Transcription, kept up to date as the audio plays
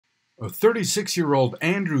A 36-year-old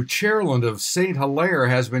Andrew Cherland of St. Hilaire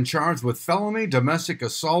has been charged with felony domestic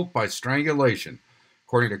assault by strangulation.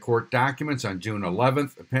 According to court documents, on June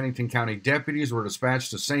 11th, Pennington County deputies were dispatched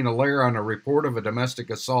to St. Hilaire on a report of a domestic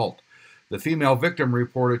assault. The female victim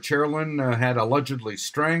reported Cherland had allegedly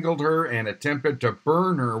strangled her and attempted to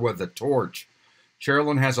burn her with a torch.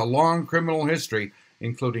 Cherland has a long criminal history,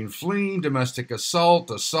 including fleeing, domestic assault,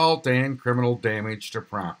 and criminal damage to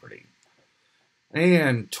property.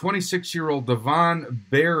 And 26-year-old Devon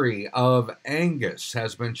Berry of Angus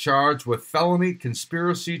has been charged with felony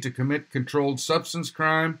conspiracy to commit controlled substance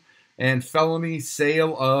crime and felony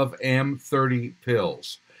sale of M30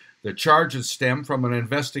 pills. The charges stem from an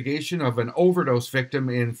investigation of an overdose victim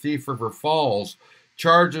in Thief River Falls.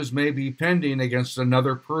 Charges may be pending against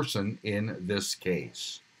another person in this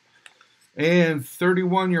case. And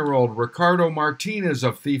 31-year-old Ricardo Martinez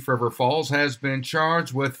of Thief River Falls has been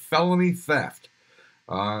charged with felony theft.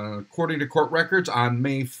 According to court records, on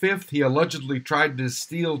May 5th, he allegedly tried to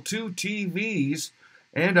steal 2 TVs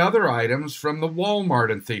and other items from the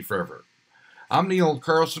Walmart in Thief River. I'm Neil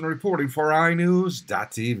Carlson reporting for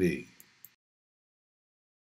iNewZ.TV.